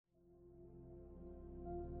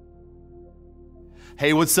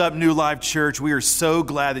Hey, what's up, New Life Church? We are so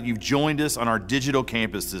glad that you've joined us on our digital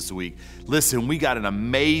campus this week. Listen, we got an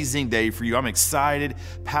amazing day for you. I'm excited.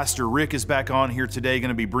 Pastor Rick is back on here today, going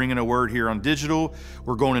to be bringing a word here on digital.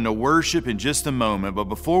 We're going into worship in just a moment. But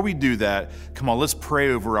before we do that, come on, let's pray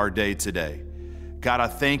over our day today. God, I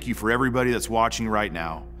thank you for everybody that's watching right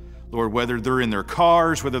now. Lord, whether they're in their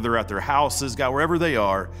cars, whether they're at their houses, God, wherever they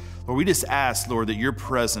are, Lord, we just ask, Lord, that your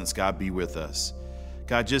presence, God, be with us.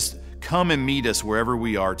 God, just come and meet us wherever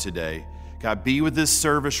we are today. God, be with this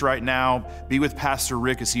service right now. Be with Pastor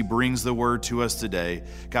Rick as he brings the word to us today.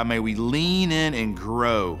 God, may we lean in and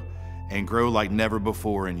grow like never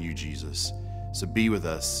before in you, Jesus. So be with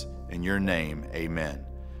us in your name. Amen.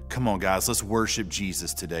 Come on, guys, let's worship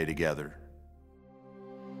Jesus today together.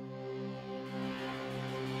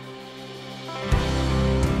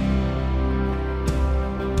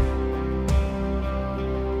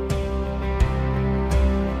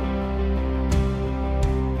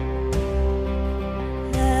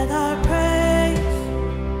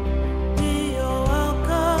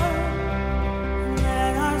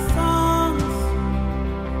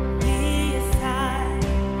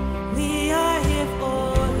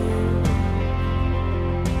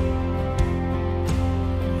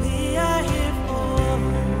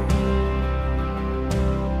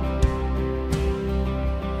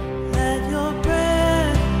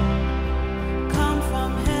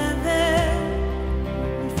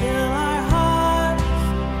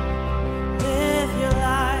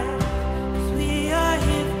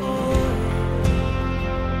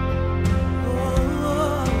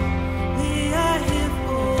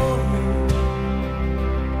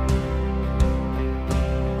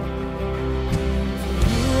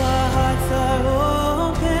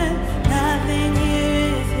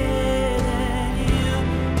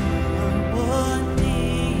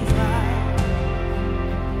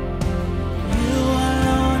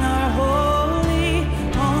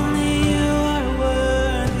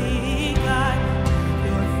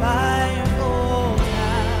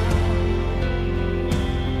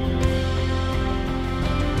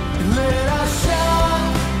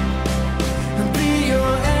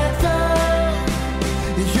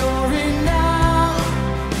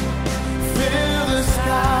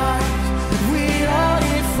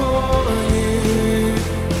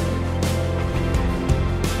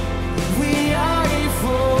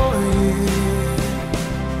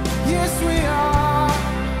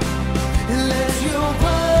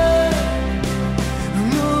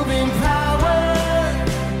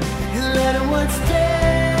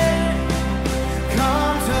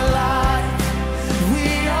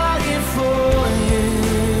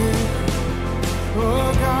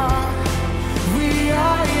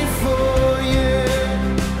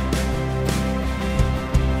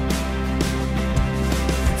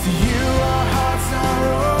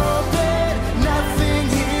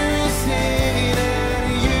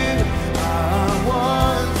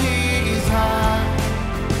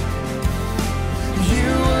 You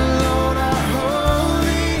alone are holy.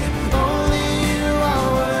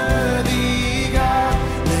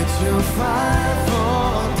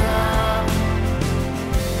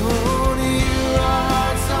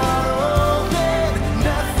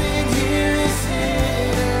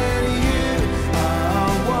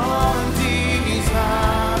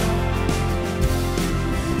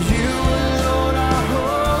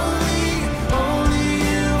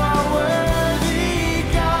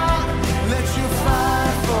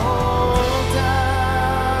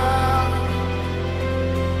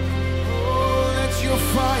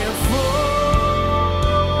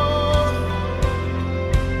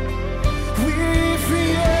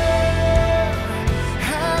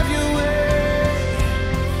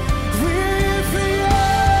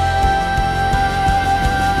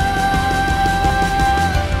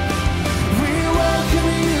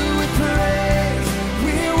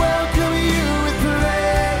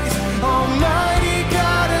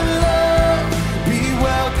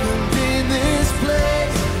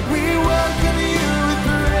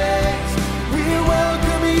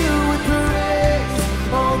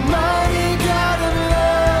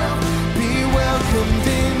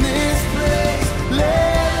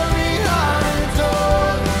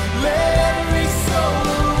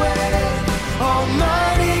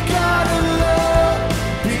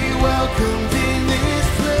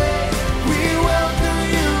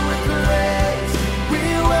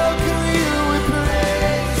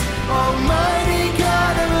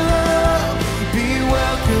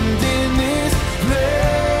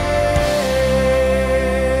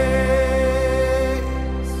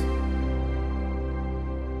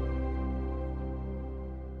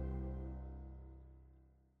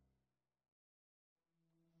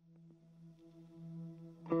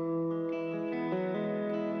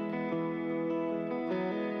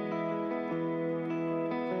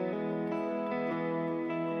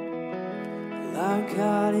 Our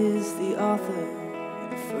God is the author,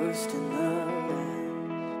 the first and the last.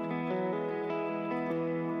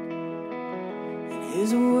 And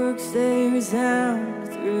his works, they resound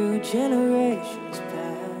through generations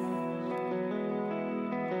past.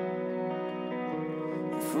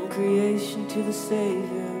 And from creation to the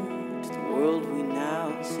Savior, to the world we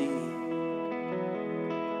now see.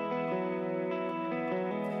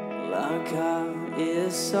 Well, our God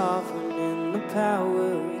is sovereign in the power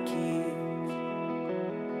he keeps.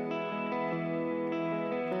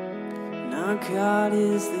 Our God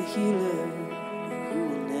is the healer who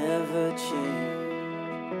will never change.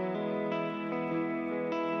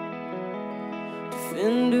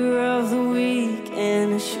 Defender of the weak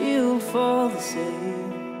and a shield for the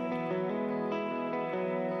saved.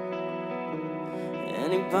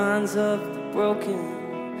 And he binds up the broken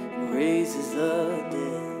and raises the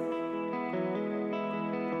dead.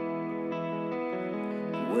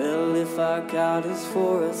 Well, if our God is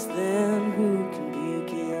for us, then who can be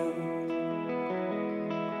against?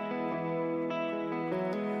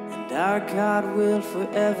 Our God will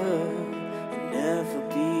forever and never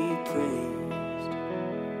be praised.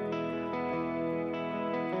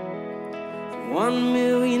 In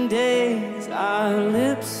 1,000,000 days our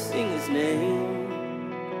lips sing his name.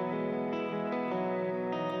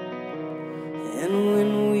 And when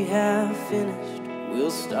we have finished, we'll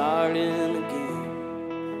start in again.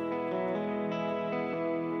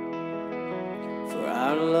 For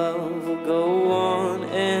our love will go on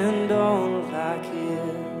and on like his.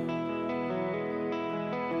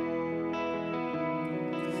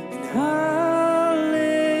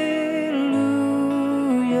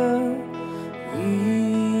 Hallelujah, we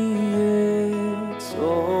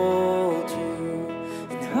exalt you.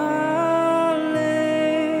 And hallelujah,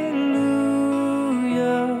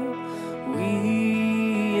 we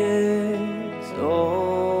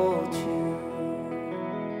exalt you.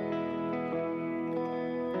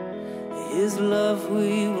 His love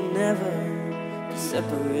we will never be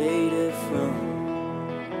separated from.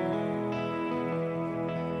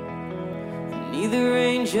 Neither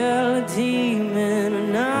angel or demon or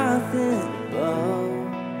nothing above,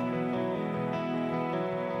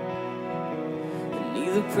 and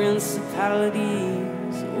neither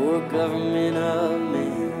principalities or government of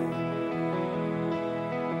man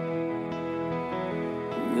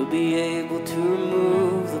will be able to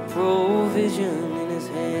remove the provision in his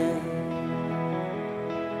hand.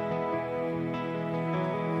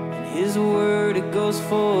 And his word, it goes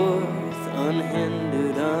forth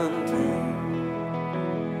unhindered, unplanned.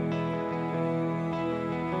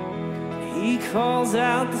 He calls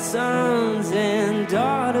out the sons and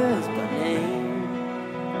daughters by name,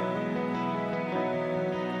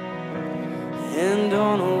 and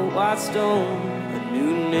on a white stone a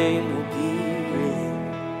new name will be written,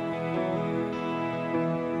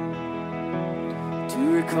 to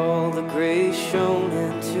recall the grace shown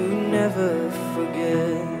and to never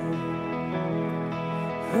forget.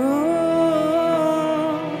 Oh,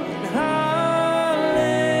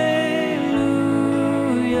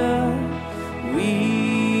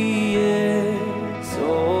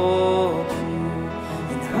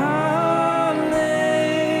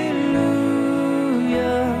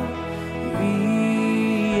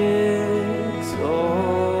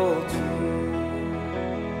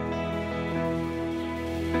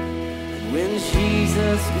 when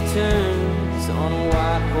Jesus returns on a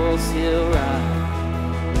white horse he'll ride.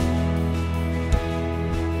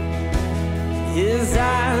 His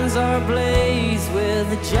eyes are ablaze with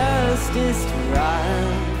the justice to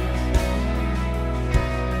rise.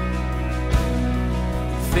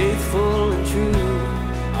 Faithful and true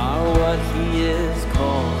are what he is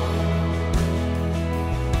called.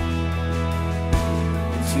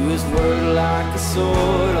 To his word like a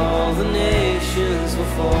sword, all the nations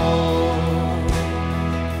will fall.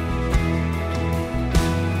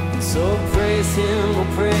 And so praise him, oh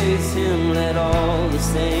praise him, let all the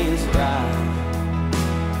saints rise.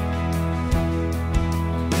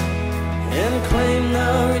 And claim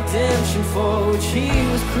the redemption for which he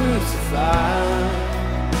was crucified.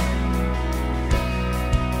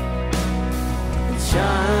 The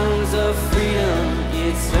chimes of freedom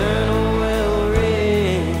eternal will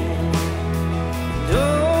ring. And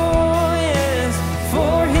oh yes,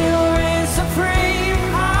 for he'll reign supreme,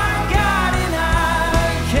 our God and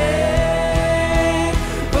our King.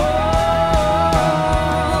 Oh,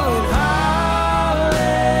 and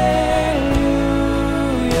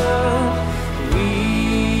hallelujah, we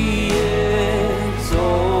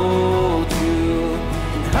exalt you.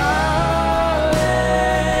 And hallelujah,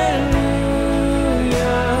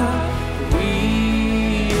 we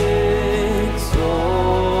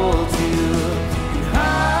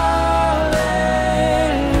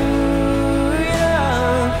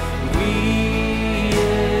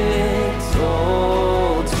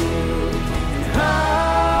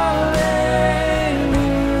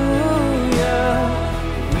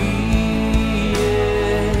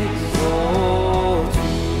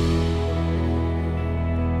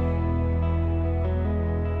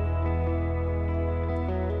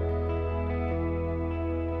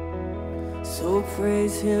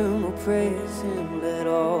Him, oh praise Him, let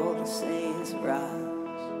all the saints rise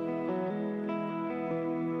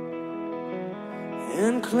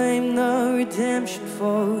and claim the redemption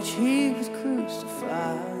for which He was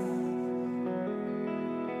crucified.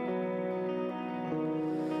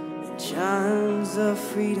 And chimes of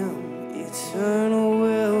freedom eternal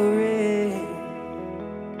will ring,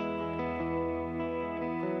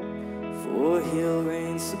 for He'll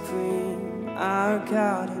reign supreme, our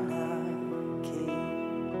God and our King.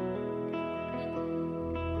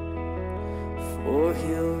 For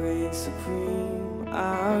He'll reign supreme,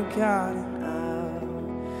 our God and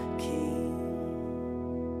our King.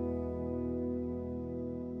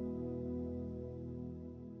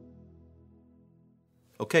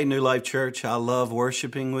 Okay, New Life Church, I love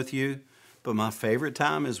worshiping with you, but my favorite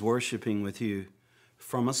time is worshiping with you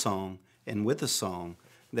from a song and with a song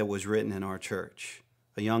that was written in our church.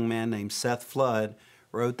 A young man named Seth Flood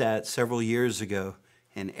wrote that several years ago,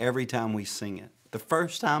 and every time we sing it, the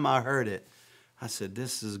first time I heard it, I said,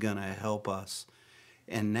 this is going to help us.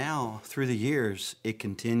 And now, through the years, it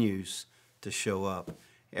continues to show up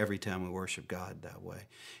every time we worship God that way.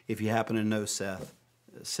 If you happen to know Seth,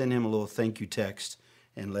 send him a little thank you text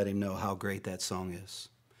and let him know how great that song is.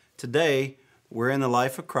 Today, we're in the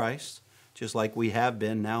life of Christ, just like we have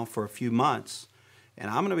been now for a few months. And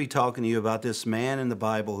I'm going to be talking to you about this man in the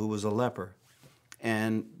Bible who was a leper.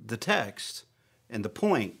 And the text and the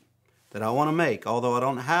point that I want to make, although I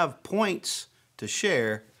don't have points to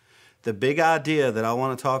share, the big idea that I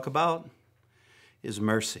want to talk about is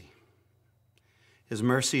mercy. His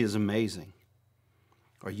mercy is amazing.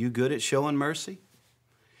 Are you good at showing mercy?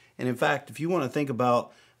 And in fact, if you want to think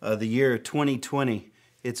about the year 2020,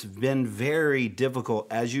 it's been very difficult,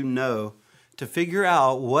 as you know, to figure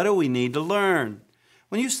out what do we need to learn.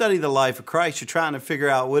 When you study the life of Christ, you're trying to figure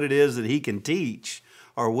out what it is that He can teach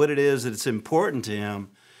or what it is that's important to Him.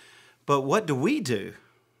 But what do?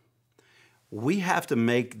 We have to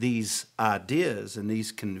make these ideas and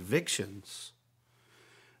these convictions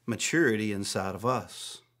maturity inside of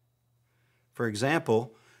us. For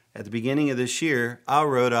example, at the beginning of this year, I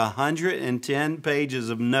wrote 110 pages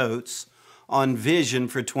of notes on vision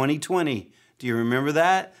for 2020. Do you remember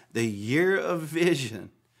that? The year of vision.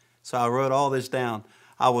 So I wrote all this down.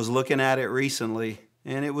 I was looking at it recently,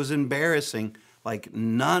 and it was embarrassing. Like,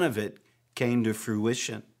 none of it came to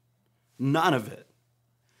fruition. None of it.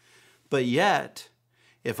 But yet,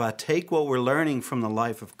 if I take what we're learning from the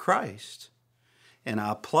life of Christ and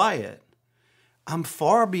I apply it, I'm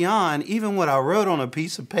far beyond even what I wrote on a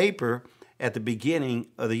piece of paper at the beginning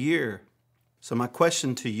of the year. So my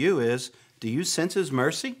question to you is, do you sense His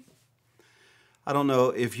mercy? I don't know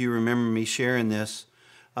if you remember me sharing this,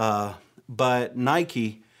 but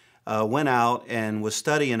Nike went out and was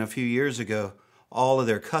studying a few years ago all of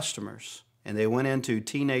their customers. And they went into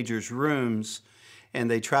teenagers' rooms and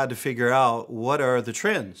they tried to figure out what are the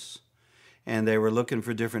trends. And they were looking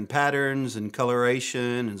for different patterns and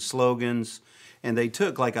coloration and slogans. And they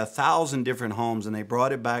took like 1,000 different homes and they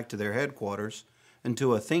brought it back to their headquarters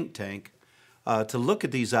into a think tank to look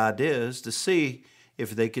at these ideas to see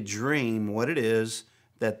if they could dream what it is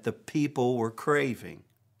that the people were craving.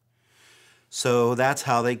 So that's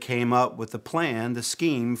how they came up with the plan, the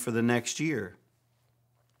scheme for the next year.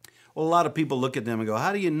 Well, a lot of people look at them and go,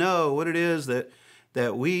 how do you know what it is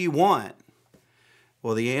that we want?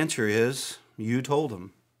 Well, the answer is, you told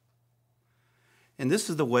them. And this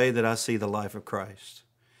is the way that I see the life of Christ.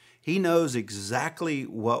 He knows exactly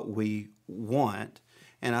what we want,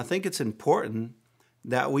 and I think it's important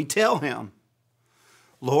that we tell Him,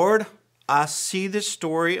 Lord, I see this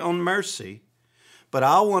story on mercy, but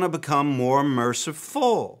I want to become more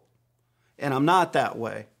merciful. And I'm not that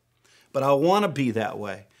way, but I want to be that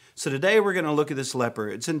way. So today we're going to look at this leper.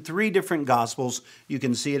 It's in 3 different Gospels. You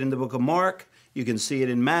can see it in the book of Mark, you can see it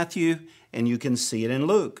in Matthew, and you can see it in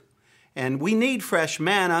Luke. And we need fresh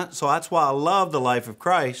manna, so that's why I love the life of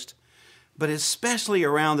Christ, but especially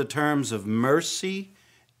around the terms of mercy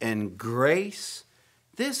and grace.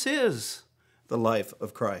 This is the life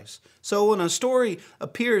of Christ. So when a story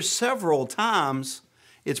appears several times,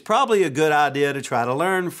 it's probably a good idea to try to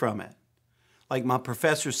learn from it. Like my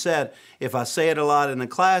professor said, if I say it a lot in the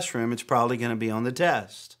classroom, it's probably going to be on the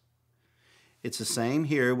test. It's the same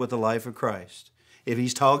here with the life of Christ. If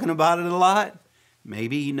He's talking about it a lot,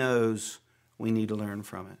 maybe He knows we need to learn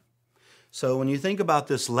from it. So when you think about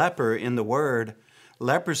this leper in the Word,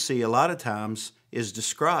 leprosy a lot of times is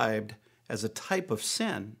described as a type of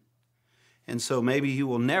sin. And so maybe you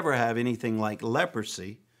will never have anything like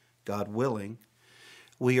leprosy, God willing.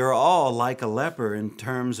 We are all like a leper in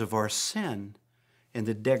terms of our sin and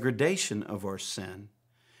the degradation of our sin.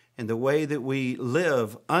 and the way that we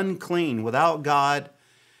live unclean without God,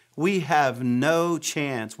 we have no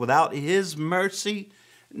chance. Without His mercy,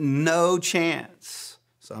 no chance.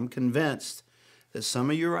 So I'm convinced that some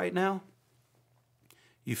of you right now,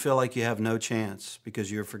 you feel like you have no chance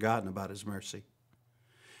because you've forgotten about His mercy.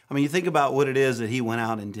 I mean, you think about what it is that He went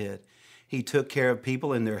out and did. He took care of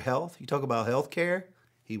people in their health. You talk about health care,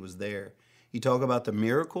 He was there. You talk about the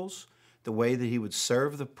miracles, the way that He would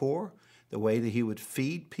serve the poor, the way that He would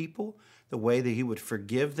feed people, the way that He would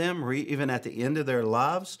forgive them, even at the end of their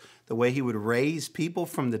lives, the way He would raise people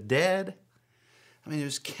from the dead. I mean,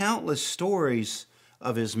 there's countless stories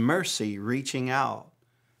of His mercy reaching out.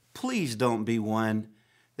 Please don't be one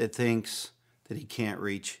that thinks that He can't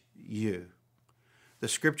reach you. The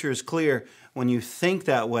Scripture is clear. When you think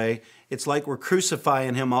that way, it's like we're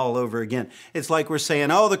crucifying Him all over again. It's like we're saying,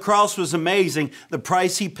 oh, the cross was amazing. The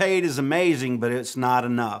price He paid is amazing, but it's not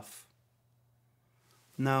enough.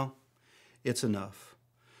 No, it's enough.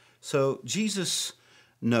 So Jesus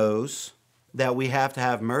knows that we have to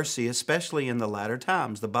have mercy, especially in the latter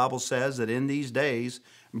times. The Bible says that in these days,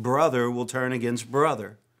 brother will turn against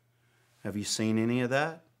brother. Have you seen any of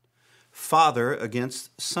that? Father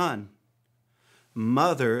against son.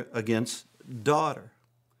 Mother against daughter.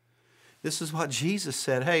 This is what Jesus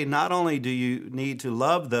said. Hey, not only do you need to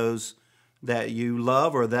love those that you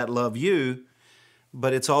love or that love you,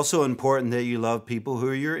 but it's also important that you love people who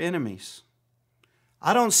are your enemies.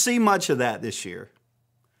 I don't see much of that this year.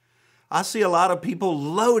 I see a lot of people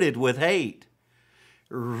loaded with hate,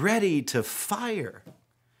 ready to fire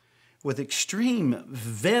with extreme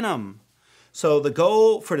venom. So the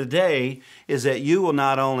goal for today is that you will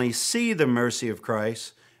not only see the mercy of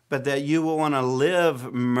Christ, but that you will want to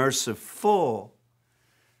live merciful.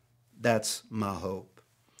 That's my hope.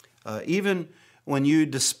 Even when you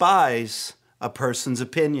despise a person's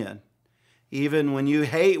opinion, even when you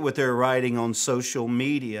hate what they're writing on social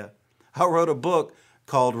media. I wrote a book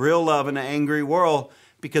called Real Love in an Angry World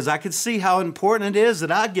because I could see how important it is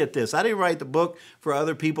that I get this. I didn't write the book for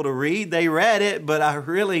other people to read. They read it, but I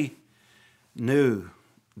really knew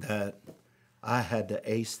that I had to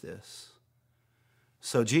ace this.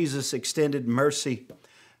 So Jesus extended mercy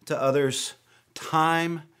to others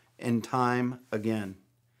time and time again.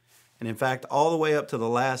 And in fact, all the way up to the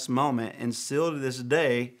last moment, and still to this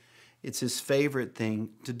day, it's His favorite thing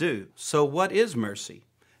to do. So what is mercy?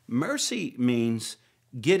 Mercy means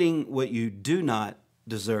getting what you do not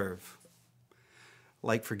deserve,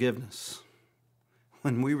 like forgiveness.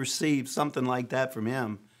 When we receive something like that from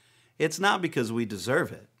Him, it's not because we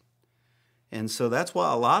deserve it. And so that's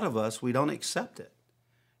why a lot of us, we don't accept it.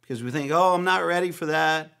 Because we think, oh, I'm not ready for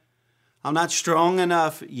that. I'm not strong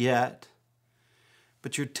enough yet.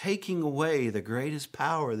 But you're taking away the greatest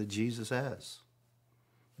power that Jesus has.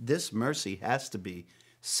 This mercy has to be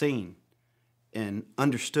seen and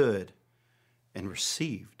understood and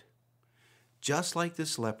received. Just like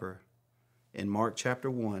this leper in Mark chapter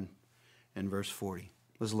 1 and verse 40.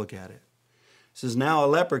 Let's look at it. It says, now a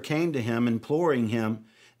leper came to Him, imploring Him,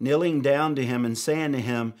 kneeling down to Him and saying to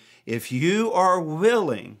Him, if you are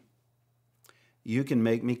willing, you can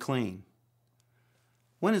make me clean.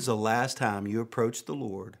 When is the last time you approached the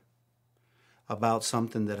Lord about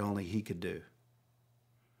something that only He could do?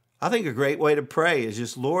 I think a great way to pray is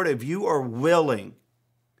just, Lord, if you are willing.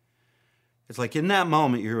 It's like in that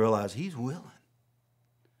moment you realize He's willing.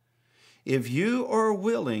 If you are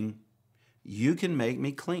willing, you can make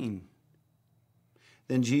me clean.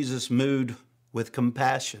 Then Jesus moved with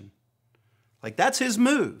compassion. Like that's His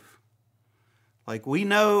move. Like we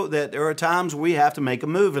know that there are times we have to make a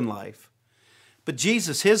move in life. But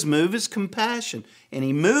Jesus, His move is compassion. And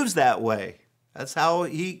He moves that way. That's how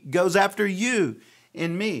He goes after you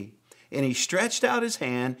and me. And He stretched out His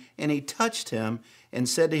hand and He touched him and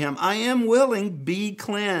said to him, I am willing, be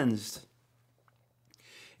cleansed.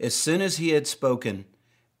 As soon as He had spoken,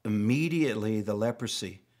 immediately the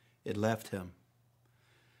leprosy, it left him.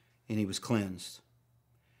 And he was cleansed.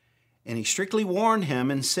 And He strictly warned him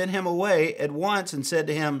and sent him away at once and said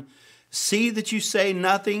to him, see that you say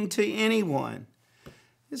nothing to anyone.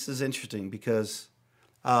 This is interesting because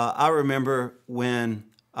I remember when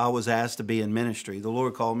I was asked to be in ministry. The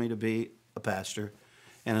Lord called me to be a pastor,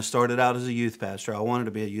 and I started out as a youth pastor. I wanted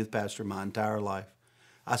to be a youth pastor my entire life.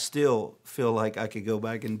 I still feel like I could go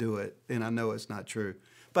back and do it, and I know it's not true,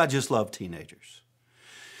 but I just love teenagers.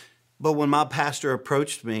 But when my pastor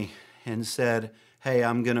approached me and said, hey,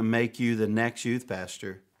 I'm going to make you the next youth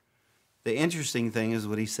pastor, the interesting thing is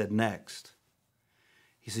what he said next.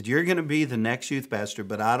 He said, you're going to be the next youth pastor,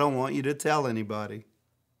 but I don't want you to tell anybody.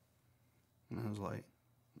 And I was like,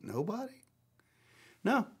 nobody?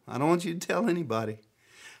 No, I don't want you to tell anybody.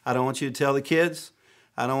 I don't want you to tell the kids.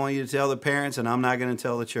 I don't want you to tell the parents, and I'm not going to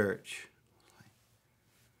tell the church.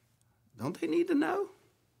 Don't they need to know?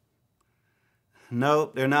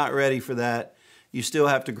 No, they're not ready for that. You still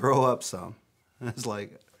have to grow up some. It's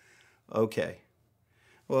like, okay.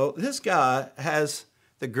 Well, this guy has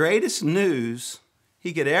the greatest news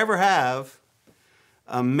he could ever have,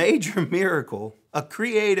 a major miracle, a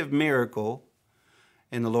creative miracle,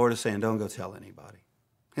 and the Lord is saying, don't go tell anybody.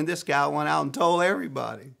 And this guy went out and told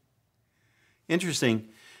everybody. Interesting.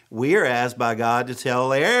 We are asked by God to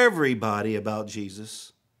tell everybody about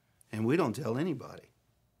Jesus, and we don't tell anybody.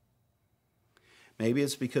 Maybe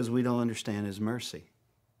it's because we don't understand his mercy.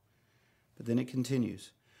 But then it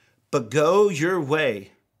continues. But go your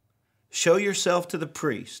way. Show yourself to the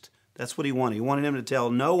priest. That's what he wanted. He wanted him to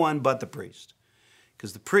tell no one but the priest.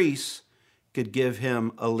 Because the priest could give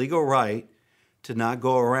him a legal right to not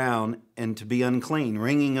go around and to be unclean,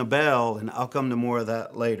 ringing a bell, and I'll come to more of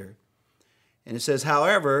that later. And it says,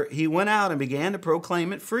 however, he went out and began to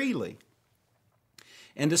proclaim it freely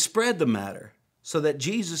and to spread the matter so that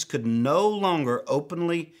Jesus could no longer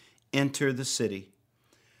openly enter the city,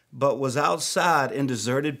 but was outside in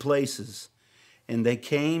deserted places, and they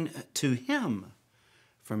came to him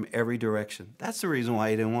from every direction. That's the reason why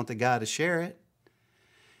he didn't want the guy to share it.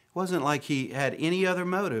 It wasn't like he had any other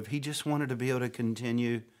motive. He just wanted to be able to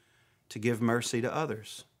continue to give mercy to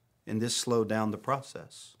others, and this slowed down the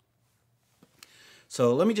process.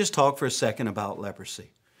 So let me just talk for a second about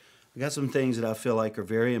leprosy. I got some things that I feel like are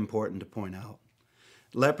very important to point out.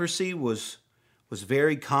 Leprosy was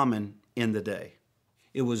very common in the day.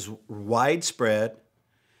 It was widespread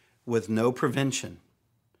with no prevention,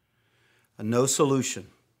 no solution.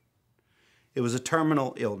 It was a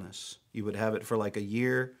terminal illness. You would have it for like a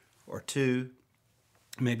year or two,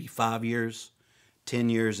 maybe 5 years, 10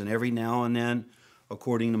 years, and every now and then,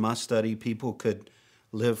 according to my study, people could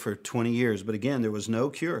live for 20 years. But again, there was no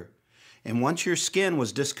cure. And once your skin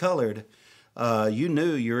was discolored, you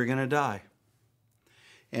knew you were going to die.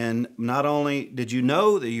 And not only did you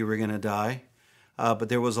know that you were going to die, but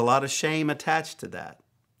there was a lot of shame attached to that.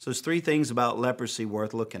 So there's three things about leprosy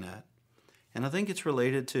worth looking at. And I think it's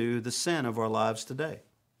related to the sin of our lives today.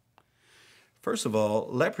 First of all,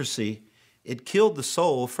 leprosy, it killed the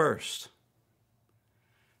soul first.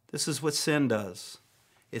 This is what sin does.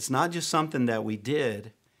 It's not just something that we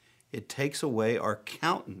did. It takes away our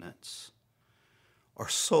countenance, our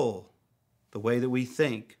soul, the way that we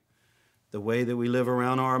think, the way that we live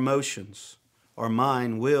around our emotions, our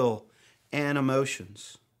mind, will, and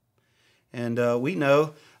emotions. And we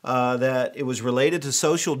know that it was related to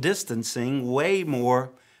social distancing way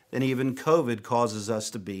more than even COVID causes us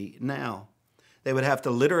to be now. They would have to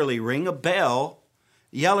literally ring a bell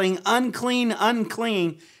yelling, unclean,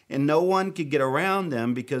 unclean, and no one could get around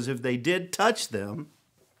them because if they did touch them,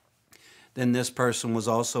 then this person was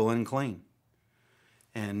also unclean.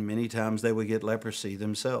 And many times they would get leprosy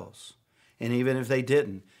themselves. And even if they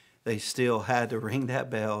didn't, they still had to ring that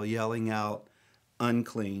bell yelling out,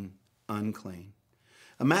 unclean, unclean.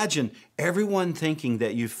 Imagine everyone thinking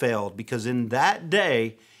that you failed, because in that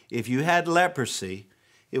day, if you had leprosy,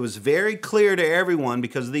 it was very clear to everyone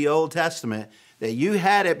because of the Old Testament that you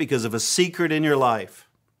had it because of a secret in your life.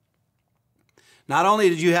 Not only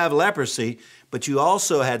did you have leprosy, but you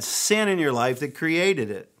also had sin in your life that created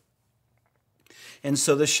it. And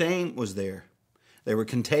so the shame was there. They were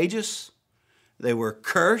contagious. They were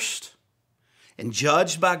cursed and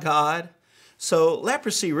judged by God. So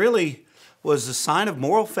leprosy really was a sign of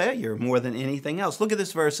moral failure more than anything else. Look at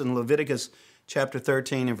this verse in Leviticus chapter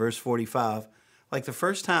 13 and verse 45. Like the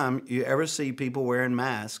first time you ever see people wearing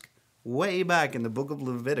masks, way back in the book of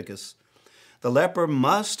Leviticus, the leper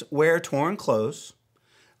must wear torn clothes,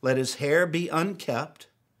 let his hair be unkept,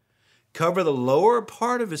 cover the lower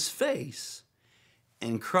part of his face,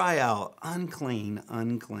 and cry out, unclean,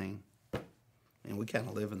 unclean. And we kind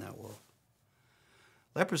of live in that world.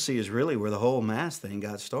 Leprosy is really where the whole mask thing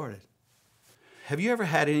got started. Have you ever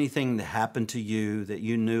had anything that happened to you that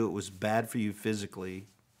you knew it was bad for you physically,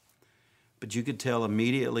 but you could tell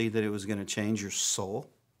immediately that it was going to change your soul?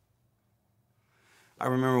 I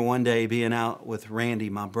remember one day being out with Randy,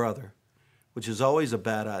 my brother, which is always a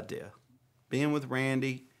bad idea. Being with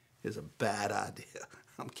Randy is a bad idea.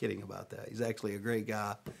 I'm kidding about that. He's actually a great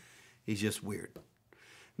guy. He's just weird.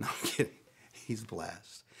 No, I'm kidding. He's a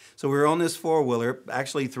blast. So we were on this four-wheeler,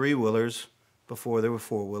 actually three-wheelers before there were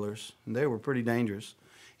four-wheelers, and they were pretty dangerous.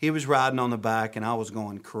 He was riding on the back, and I was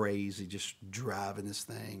going crazy, just driving this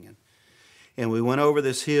thing. And we went over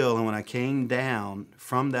this hill, and when I came down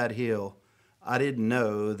from that hill, I didn't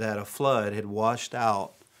know that a flood had washed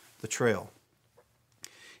out the trail.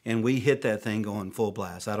 And we hit that thing going full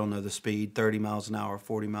blast. I don't know the speed, 30 miles an hour,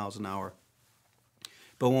 40 miles an hour.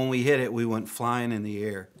 But when we hit it, we went flying in the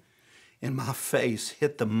air. And my face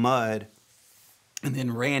hit the mud. And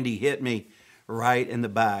then Randy hit me right in the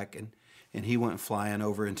back. And he went flying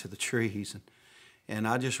over into the trees. And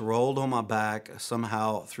I just rolled on my back.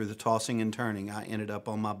 Somehow, through the tossing and turning, I ended up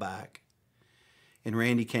on my back. And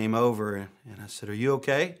Randy came over, and I said, "Are you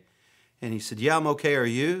okay?" And he said, "Yeah, I'm okay. Are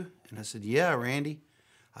you?" And I said, "Yeah, Randy,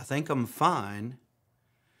 I think I'm fine,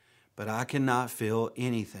 but I cannot feel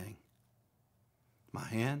anything. My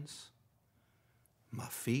hands, my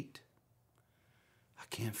feet, I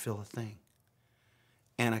can't feel a thing.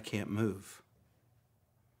 And I can't move."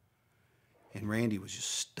 And Randy was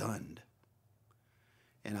just stunned.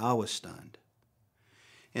 And I was stunned.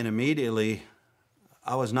 And immediately,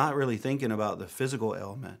 I was not really thinking about the physical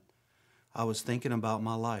ailment. I was thinking about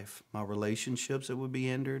my life, my relationships that would be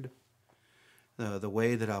hindered, the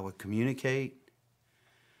way that I would communicate.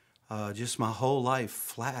 Just my whole life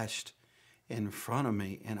flashed in front of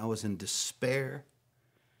me, and I was in despair.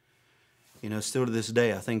 You know, still to this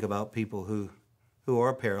day, I think about people who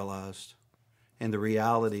are paralyzed and the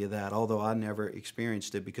reality of that, although I never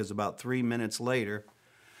experienced it, because about 3 minutes later,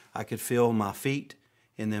 I could feel my feet,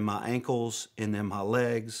 and then my ankles, and then my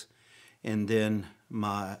legs, and then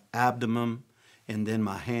my abdomen, and then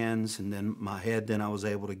my hands, and then my head. Then I was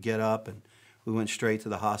able to get up, and we went straight to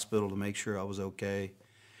the hospital to make sure I was okay.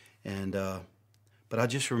 And but I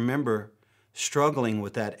just remember struggling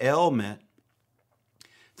with that ailment,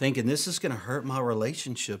 thinking this is going to hurt my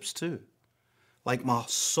relationships too. Like my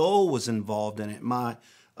soul was involved in it, my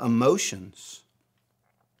emotions.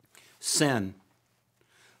 Sin,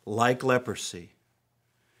 like leprosy,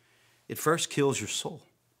 it first kills your soul.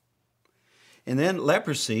 And then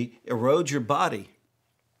leprosy erodes your body.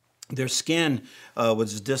 Their skin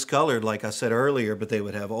was discolored, like I said earlier, but they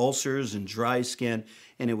would have ulcers and dry skin,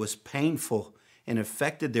 and it was painful and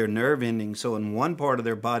affected their nerve endings. So in one part of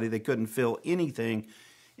their body, they couldn't feel anything.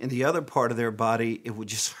 In the other part of their body, it would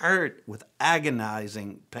just hurt with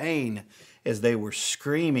agonizing pain as they were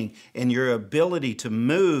screaming. And your ability to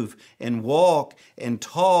move and walk and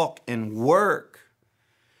talk and work.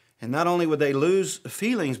 And not only would they lose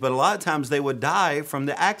feelings, but a lot of times they would die from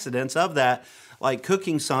the accidents of that, like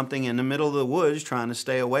cooking something in the middle of the woods, trying to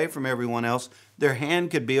stay away from everyone else. Their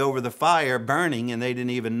hand could be over the fire burning and they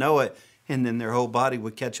didn't even know it. And then their whole body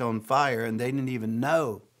would catch on fire and they didn't even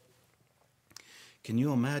know. Can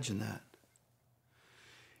you imagine that?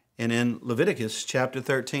 And in Leviticus chapter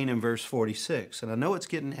 13 and verse 46, and I know it's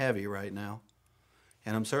getting heavy right now,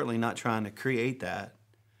 and I'm certainly not trying to create that,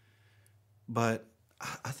 but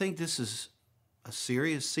I think this is a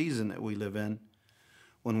serious season that we live in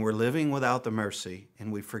when we're living without the mercy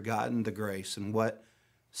and we've forgotten the grace and what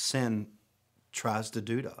sin tries to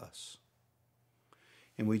do to us.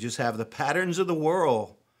 And we just have the patterns of the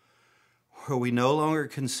world where we no longer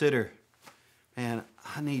consider, man,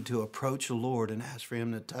 I need to approach the Lord and ask for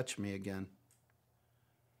Him to touch me again.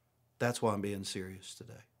 That's why I'm being serious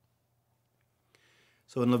today.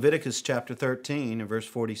 So in Leviticus chapter 13 and verse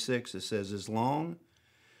 46, it says, as long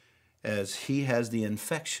as he has the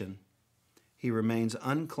infection, he remains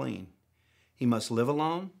unclean. He must live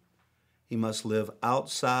alone. He must live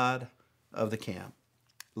outside of the camp.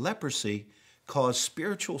 Leprosy caused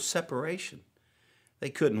spiritual separation. They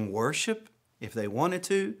couldn't worship if they wanted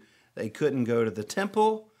to. They couldn't go to the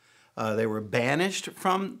temple. They were banished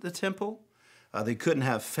from the temple. They couldn't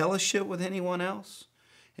have fellowship with anyone else.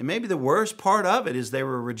 And maybe the worst part of it is they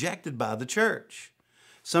were rejected by the church.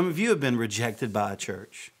 Some of you have been rejected by a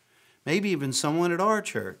church. Maybe even someone at our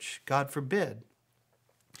church, God forbid.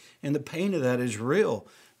 And the pain of that is real.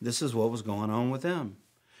 This is what was going on with them.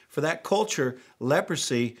 For that culture,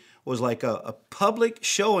 leprosy was like a public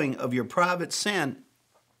showing of your private sin,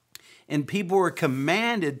 and people were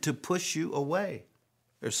commanded to push you away.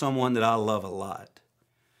 There's someone that I love a lot,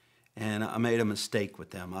 and I made a mistake with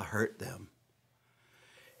them. I hurt them.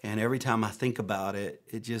 And every time I think about it,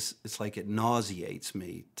 it's like it nauseates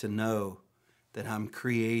me to know that I'm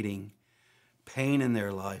creating pain in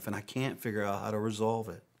their life and I can't figure out how to resolve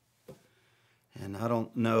it. And I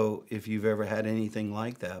don't know if you've ever had anything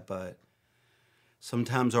like that, but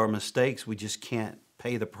sometimes our mistakes, we just can't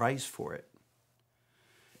pay the price for it.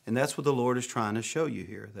 And that's what the Lord is trying to show you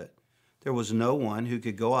here, that there was no one who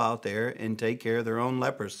could go out there and take care of their own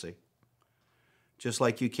leprosy. Just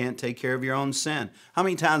like you can't take care of your own sin. How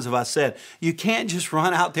many times have I said, you can't just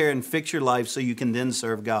run out there and fix your life so you can then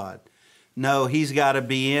serve God? No, He's got to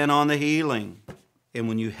be in on the healing. And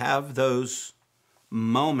when you have those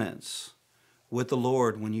moments with the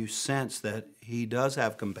Lord, when you sense that He does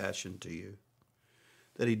have compassion to you,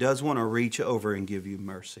 that he does want to reach over and give you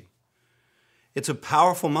mercy. It's a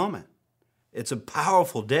powerful moment. It's a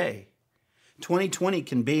powerful day. 2020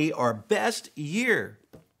 can be our best year.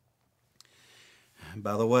 And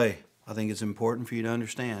by the way, I think it's important for you to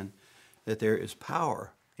understand that there is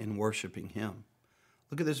power in worshiping him.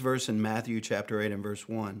 Look at this verse in Matthew chapter 8 and verse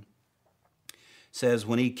 1. It says,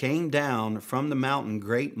 when he came down from the mountain,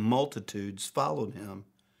 great multitudes followed him.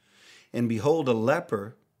 And behold, a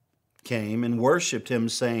leper came and worshipped him,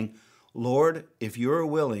 saying, Lord, if you are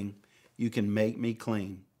willing, you can make me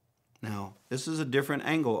clean. Now, this is a different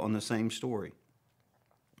angle on the same story.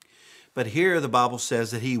 But here the Bible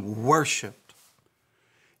says that he worshiped.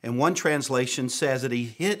 And one translation says that he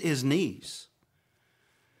hit his knees.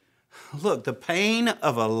 Look, the pain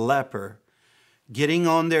of a leper getting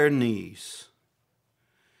on their knees,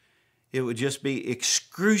 it would just be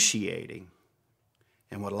excruciating.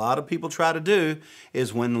 And what a lot of people try to do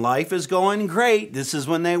is when life is going great, this is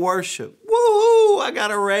when they worship. Woo-hoo, I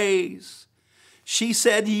got a raise. She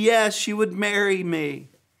said yes, she would marry me.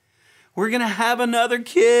 We're going to have another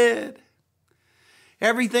kid.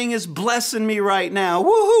 Everything is blessing me right now.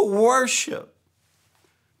 Woo-hoo, worship.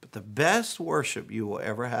 But the best worship you will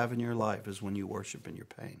ever have in your life is when you worship in your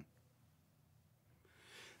pain.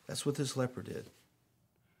 That's what this leper did.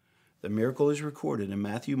 The miracle is recorded in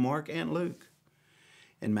Matthew, Mark, and Luke.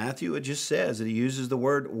 In Matthew, it just says that he uses the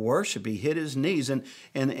word worship. He hit his knees. And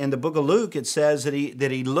in the book of Luke, it says that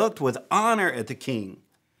he looked with honor at the king.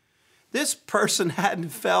 This person hadn't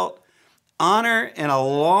felt honor in a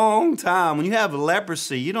long time. When you have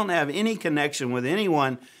leprosy, you don't have any connection with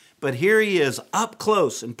anyone. But here he is, up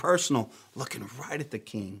close and personal, looking right at the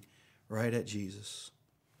king, right at Jesus.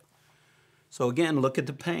 So again, look at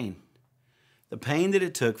the pain. The pain that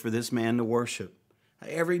it took for this man to worship.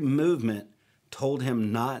 Every movement told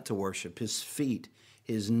him not to worship. His feet,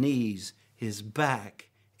 his knees, his back,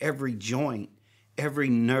 every joint, every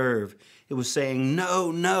nerve. It was saying,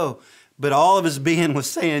 no, no. But all of his being was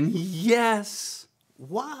saying, yes.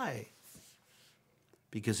 Why?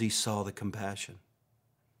 Because he saw the compassion.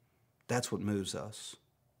 That's what moves us.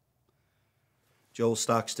 Joel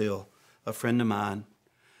Stockstill, a friend of mine,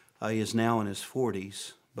 he is now in his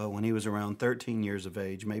 40s, but when he was around 13 years of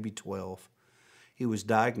age, maybe 12, he was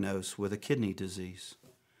diagnosed with a kidney disease.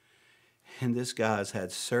 And this guy's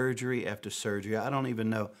had surgery after surgery. I don't even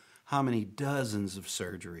know how many dozens of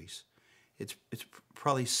surgeries. It's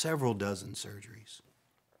probably several dozen surgeries.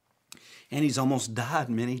 And he's almost died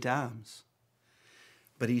many times.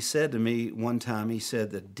 But he said to me one time, he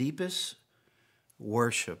said, the deepest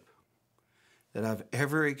worship that I've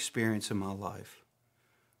ever experienced in my life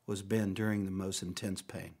was been during the most intense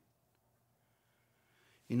pain.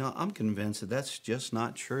 You know, I'm convinced that that's just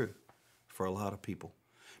not true for a lot of people.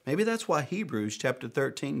 Maybe that's why Hebrews chapter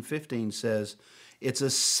 13, 15 says it's a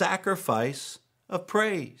sacrifice of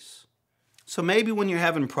praise. So maybe when you're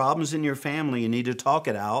having problems in your family, you need to talk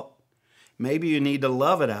it out. Maybe you need to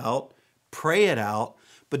love it out, pray it out,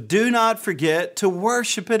 but do not forget to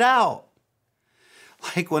worship it out.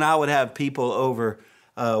 Like when I would have people over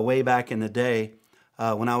way back in the day,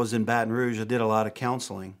 when I was in Baton Rouge, I did a lot of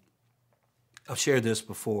counseling. I've shared this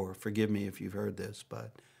before. Forgive me if you've heard this,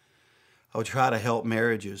 but I would try to help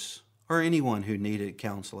marriages or anyone who needed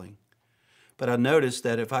counseling. But I noticed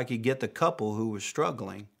that if I could get the couple who was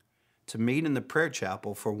struggling to meet in the prayer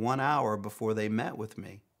chapel for 1 hour before they met with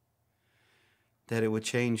me, that it would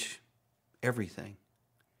change everything.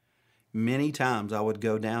 Many times I would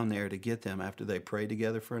go down there to get them after they prayed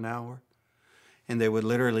together for an hour, and they would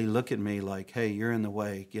literally look at me like, hey, you're in the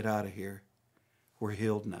way. Get out of here. We're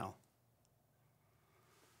healed now.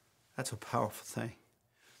 That's a powerful thing.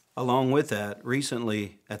 Along with that,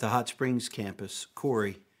 recently at the Hot Springs campus,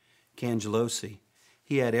 Corey Cangelosi,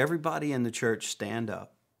 he had everybody in the church stand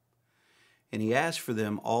up. And he asked for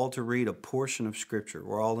them all to read a portion of Scripture.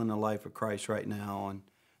 We're all in the life of Christ right now, and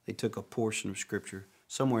they took a portion of Scripture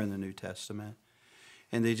somewhere in the New Testament,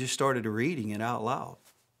 and they just started reading it out loud,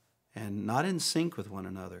 and not in sync with one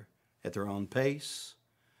another, at their own pace,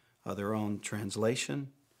 their own translation,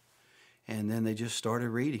 and then they just started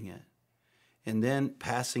reading it, and then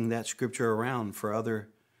passing that Scripture around for other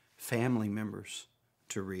family members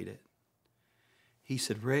to read it. He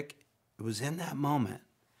said, Rick, it was in that moment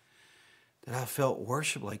that I felt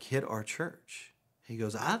worship like hit our church. He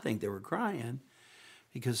goes, I think they were crying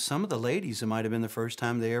because some of the ladies, it might have been the first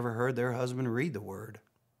time they ever heard their husband read the word.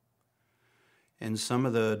 And some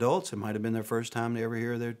of the adults, it might have been their first time they ever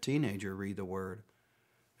hear their teenager read the word,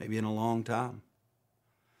 maybe in a long time.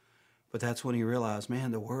 But that's when he realized,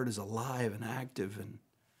 man, the word is alive and active,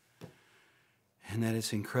 and that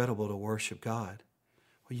it's incredible to worship God.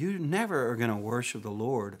 Well, you never are going to worship the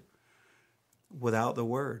Lord without the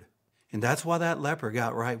word. And that's why that leper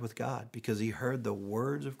got right with God, because he heard the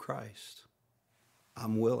words of Christ.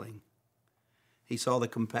 I'm willing. He saw the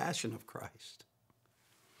compassion of Christ.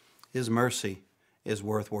 His mercy is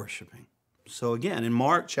worth worshiping. So again, in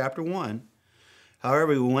Mark chapter 1,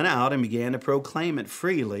 however, he went out and began to proclaim it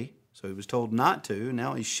freely. So he was told not to.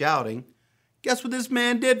 Now he's shouting, guess what this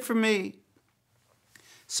man did for me?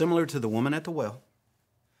 Similar to the woman at the well.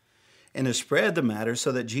 And to spread the matter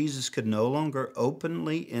so that Jesus could no longer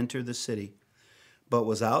openly enter the city, but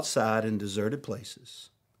was outside in deserted places.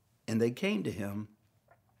 And they came to him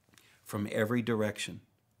from every direction.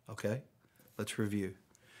 Okay, let's review.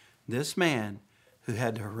 This man who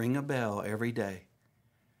had to ring a bell every day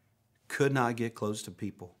could not get close to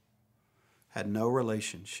people, had no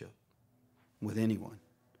relationship with anyone.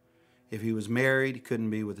 If he was married, he couldn't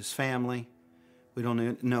be with his family. We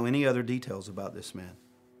don't know any other details about this man.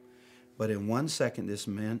 But in 1 second, this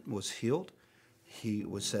man was healed. He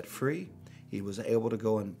was set free. He was able to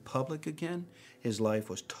go in public again. His life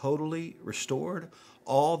was totally restored.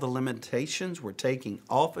 All the limitations were taken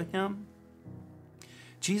off of him.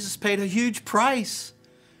 Jesus paid a huge price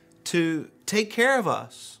to take care of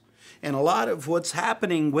us. And a lot of what's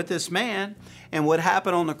happening with this man and what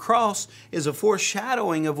happened on the cross is a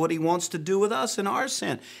foreshadowing of what he wants to do with us in our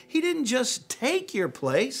sin. He didn't just take your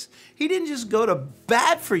place. He didn't just go to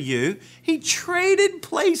bat for you. He traded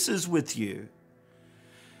places with you.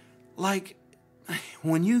 Like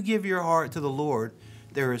when you give your heart to the Lord,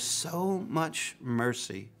 there is so much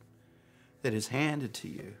mercy that is handed to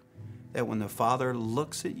you that when the Father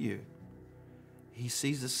looks at you, he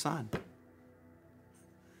sees the Son.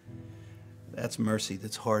 That's mercy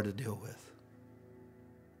that's hard to deal with.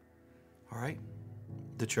 All right?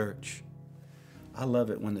 The church. I love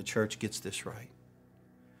it when the church gets this right.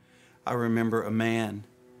 I remember a man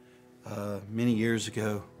many years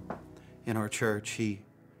ago in our church. He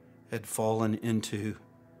had fallen into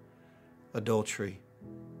adultery.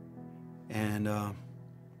 And I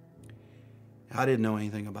didn't know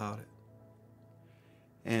anything about it.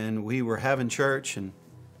 And we were having church, and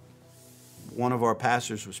one of our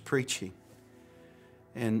pastors was preaching.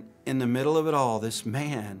 And in the middle of it all, this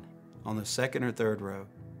man on the second or third row,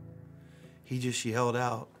 he just yelled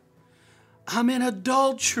out, I'm in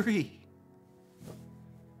adultery.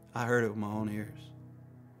 I heard it with my own ears.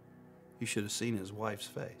 You should have seen his wife's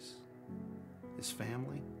face, his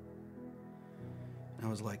family. And I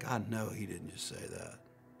was like, I know he didn't just say that.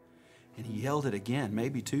 And he yelled it again,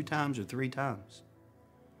 maybe 2 times or 3 times.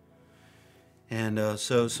 And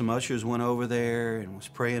so some ushers went over there and was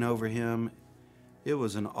praying over him. It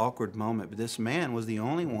was an awkward moment, but this man was the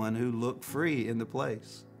only one who looked free in the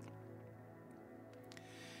place.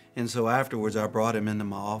 And so afterwards, I brought him into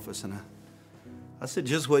my office, and I said,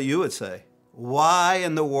 just what you would say. Why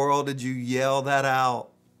in the world did you yell that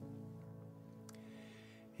out?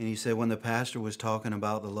 And he said, when the pastor was talking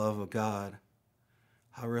about the love of God,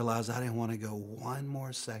 I realized I didn't want to go one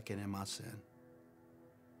more second in my sin.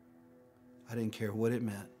 I didn't care what it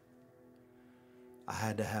meant. I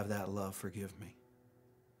had to have that love forgive me.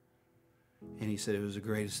 And he said it was the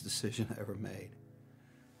greatest decision I ever made.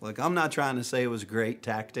 Look, I'm not trying to say it was a great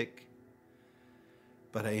tactic,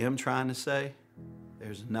 but I am trying to say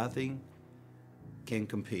there's nothing can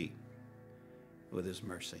compete with his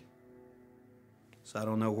mercy. So I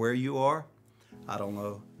don't know where you are. I don't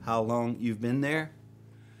know how long you've been there.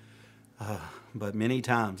 But many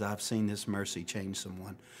times I've seen this mercy change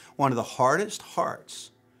someone. One of the hardest hearts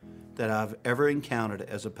that I've ever encountered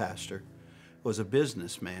as a pastor was a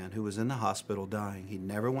businessman who was in the hospital dying. He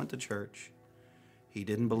never went to church. He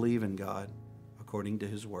didn't believe in God, according to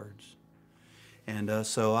his words. And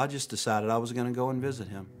so I just decided I was going to go and visit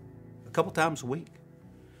him a couple times a week.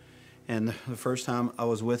 And the first time I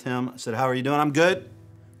was with him, I said, how are you doing? I'm good.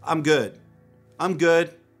 I'm good. I'm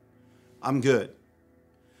good. I'm good.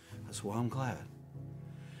 I said, well, I'm glad.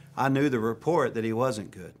 I knew the report that he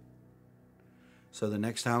wasn't good. So the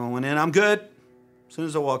next time I went in, I'm good. As soon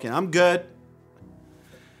as I walk in, I'm good.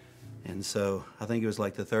 And so I think it was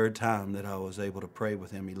like the 3rd time that I was able to pray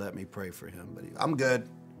with him. He let me pray for him. But I'm good.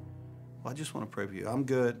 Well, I just want to pray for you. I'm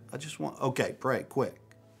good. Okay, pray, quick.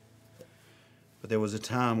 But there was a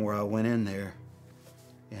time where I went in there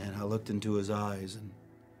and I looked into his eyes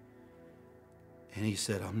and he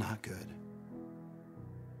said, I'm not good.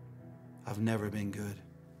 I've never been good.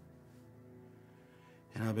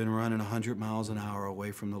 And I've been running 100 miles an hour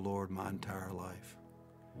away from the Lord my entire life.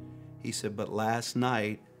 He said, but last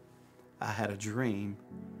night I had a dream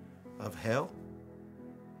of hell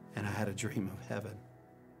and I had a dream of heaven.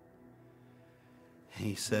 And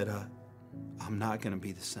he said, I'm not going to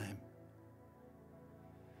be the same.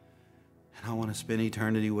 And I want to spend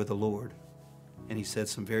eternity with the Lord. And he said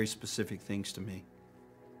some very specific things to me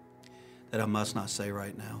that I must not say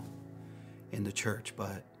right now in the church,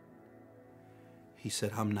 but he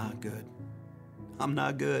said, I'm not good. I'm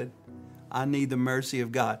not good. I need the mercy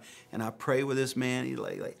of God. And I pray with this man. He's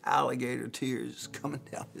like alligator tears coming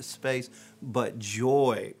down his face, but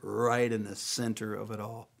joy right in the center of it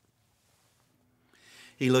all.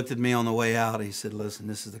 He looked at me on the way out. He said, listen,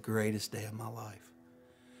 this is the greatest day of my life.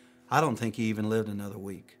 I don't think he even lived another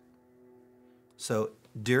week. So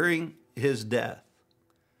during his death,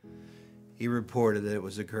 he reported that it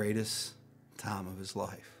was the greatest time of his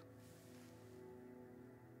life.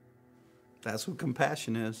 That's what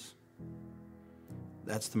compassion is.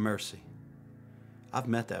 That's the mercy. I've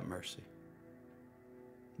met that mercy.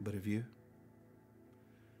 But have you?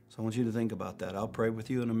 So I want you to think about that. I'll pray with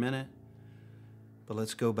you in a minute. But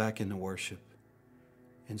let's go back into worship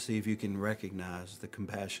and see if you can recognize the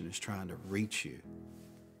compassion is trying to reach you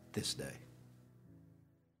this day.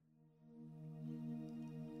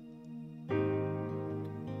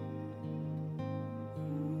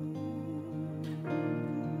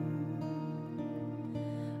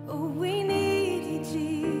 We need you,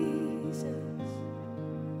 Jesus,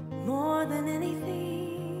 more than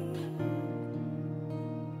anything.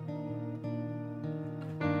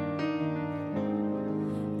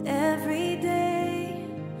 Every day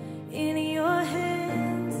in your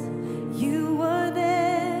hands, you were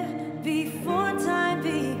there before time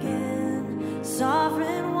began.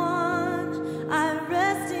 Sovereign one, I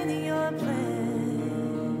rest in your plan.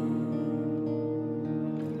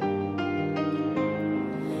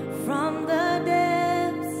 From the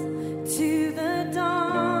depths to the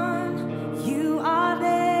dawn, you are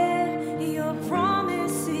there. Your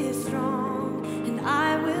promise is strong, and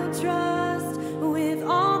I will trust with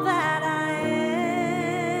all that I am.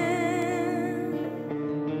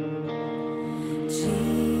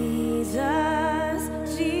 Jesus,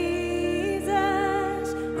 Jesus,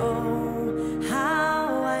 oh,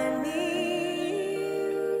 how I need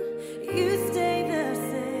you. You stay the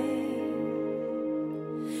same.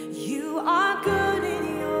 You are good in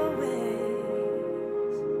your ways.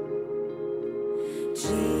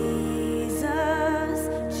 Jesus,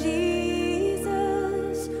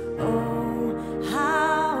 Jesus, oh,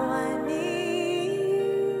 how I need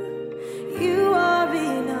you. You are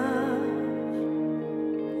enough.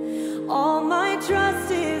 All my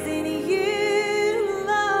trust is in you,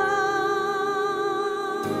 Lord.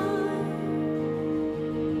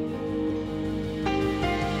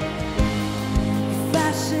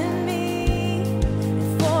 Fashion me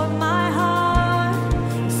for my heart,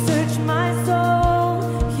 search my soul,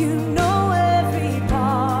 you know every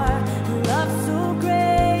part. Love so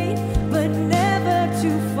great, but never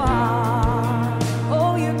too far.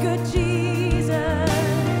 Oh, you're good, Jesus.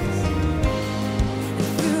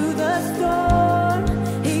 Through the storm,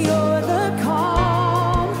 you're the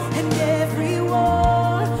calm, and every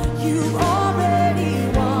war you've already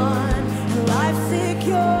won. Life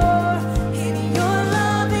secure in your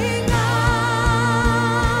loving arms.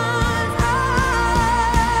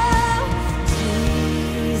 Oh,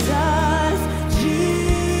 Jesus,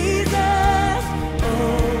 Jesus,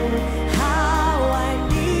 oh, how I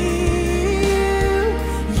need you.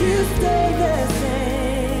 You stay the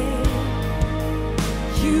same.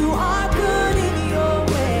 You are good in your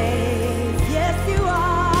ways. Yes, you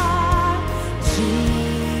are.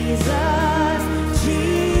 Jesus,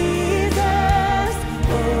 Jesus,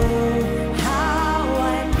 oh, how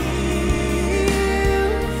I need you.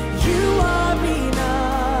 You are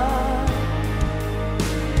enough.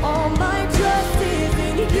 All my trust is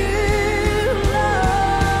in you,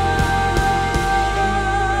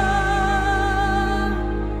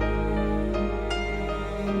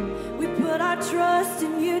 Lord. We put our trust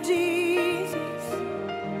in you, Jesus.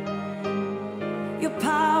 Your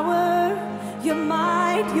power, your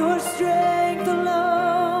might, your strength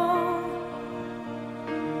alone.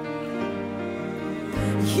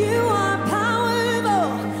 You are powerful,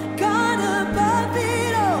 God above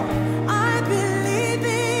it all. I believe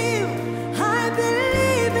in you. I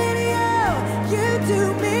believe in you. You do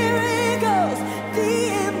miracles, the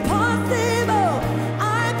impossible. I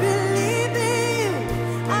believe in you.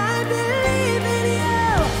 I believe in you.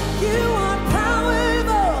 You are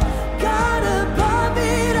powerful, God above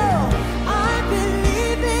it all. I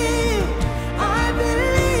believe in you. I believe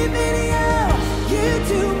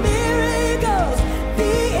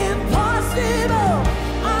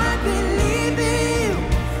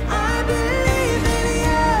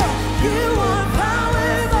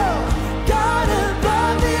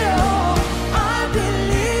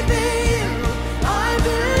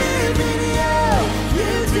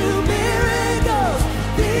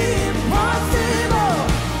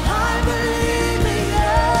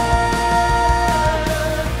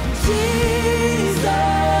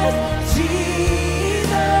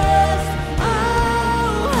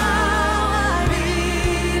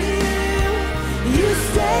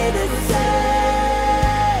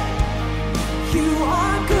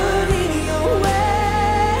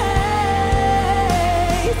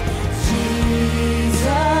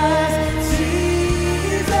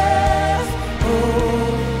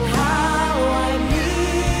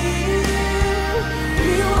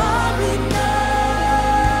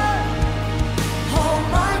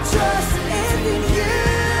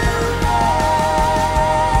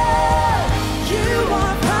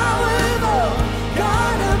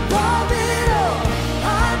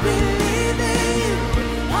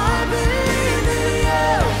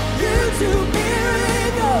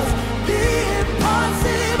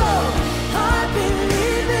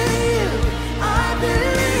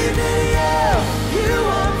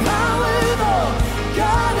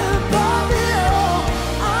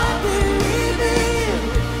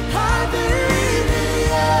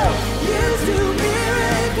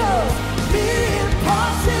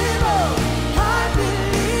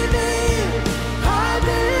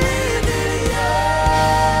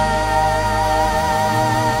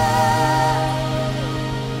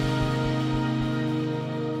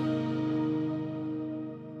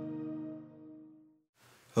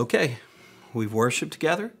Okay, we've worshiped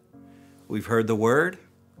together. We've heard the word.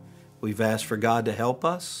 We've asked for God to help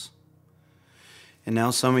us. And now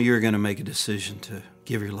some of you are going to make a decision to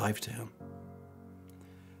give your life to Him.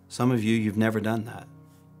 Some of you, you've never done that.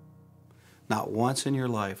 Not once in your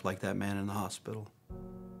life, like that man in the hospital.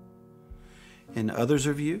 And others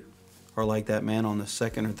of you are like that man on the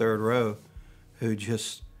second or third row who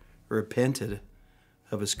just repented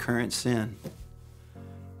of his current sin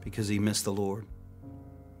because he missed the Lord.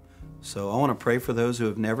 So I want to pray for those who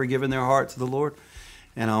have never given their heart to the Lord,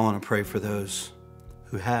 and I want to pray for those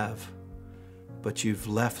who have, but you've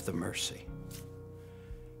left the mercy.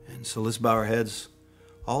 And so let's bow our heads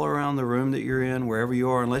all around the room that you're in, wherever you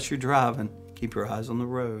are. Unless you're driving, keep your eyes on the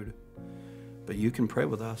road. But you can pray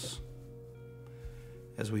with us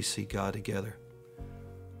as we seek God together.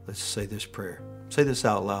 Let's say this prayer. Say this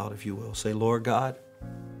out loud, if you will. Say, Lord God,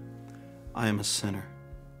 I am a sinner,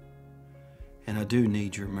 and I do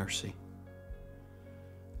need your mercy.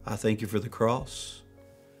 I thank you for the cross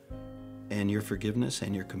and your forgiveness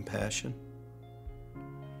and your compassion.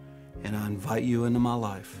 And I invite you into my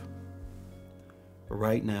life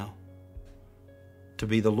right now to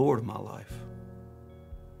be the Lord of my life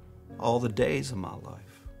all the days of my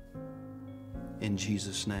life. In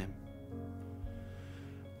Jesus' name.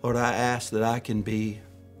 Lord, I ask that I can be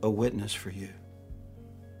a witness for you,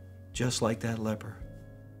 just like that leper.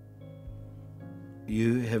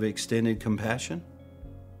 You have extended compassion.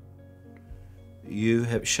 You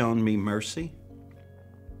have shown me mercy.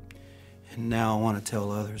 And now I want to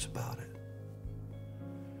tell others about it.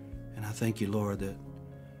 And I thank you, Lord, that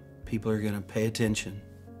people are going to pay attention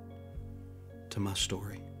to my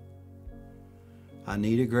story. I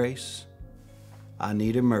need a grace. I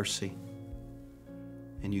need a mercy.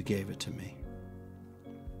 And you gave it to me.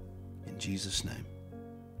 In Jesus' name.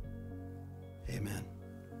 Amen.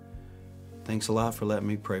 Thanks a lot for letting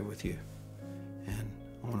me pray with you. And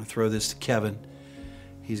I want to throw this to Kevin.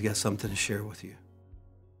 He's got something to share with you.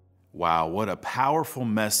 Wow, what a powerful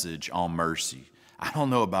message on mercy. I don't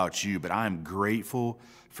know about you, but I am grateful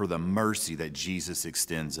for the mercy that Jesus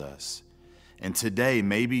extends us. And today,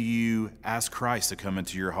 maybe you ask Christ to come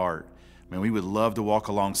into your heart. Man, we would love to walk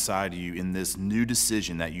alongside you in this new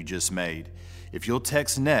decision that you just made. If you'll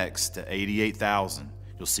text NEXT to 88,000,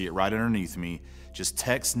 you'll see it right underneath me. Just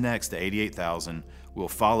text NEXT to 88,000. We'll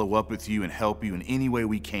follow up with you and help you in any way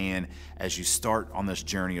we can as you start on this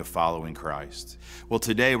journey of following Christ. Well,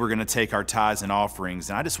 today we're going to take our tithes and offerings,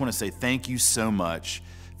 and I just want to say thank you so much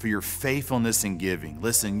for your faithfulness in giving.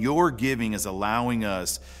 Listen, your giving is allowing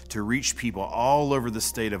us to reach people all over the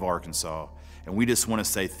state of Arkansas, and we just want to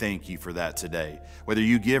say thank you for that today. Whether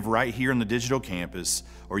you give right here on the digital campus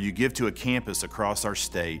or you give to a campus across our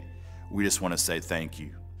state, we just want to say thank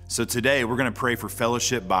you. So today we're going to pray for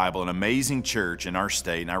Fellowship Bible, an amazing church in our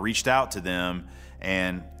state. And I reached out to them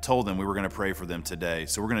and told them we were going to pray for them today.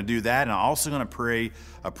 So we're going to do that. And I'm also going to pray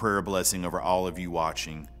a prayer blessing over all of you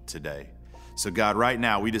watching today. So God, right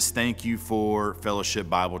now, we just thank you for Fellowship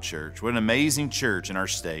Bible Church. What an amazing church in our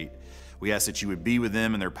state. We ask that you would be with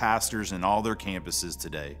them and their pastors and all their campuses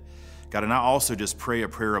today. God, and I also just pray a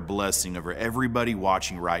prayer of blessing over everybody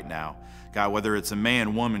watching right now. God, whether it's a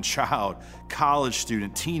man, woman, child, college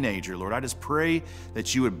student, teenager, Lord, I just pray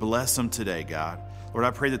that you would bless them today, God. Lord,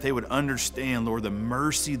 I pray that they would understand, Lord, the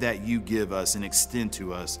mercy that you give us and extend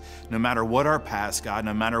to us. No matter what our past, God,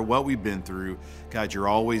 no matter what we've been through, God, you're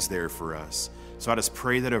always there for us. So I just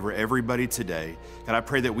pray that over everybody today. God, I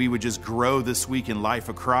pray that we would just grow this week in Life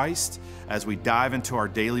of Christ as we dive into our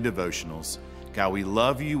daily devotionals. God, we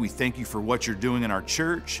love you. We thank you for what you're doing in our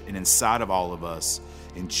church and inside of all of us.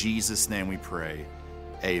 In Jesus' name we pray.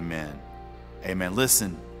 Amen. Amen.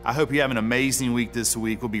 Listen, I hope you have an amazing week this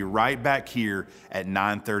week. We'll be right back here at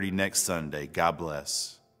 9:30 next Sunday. God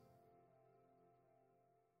bless.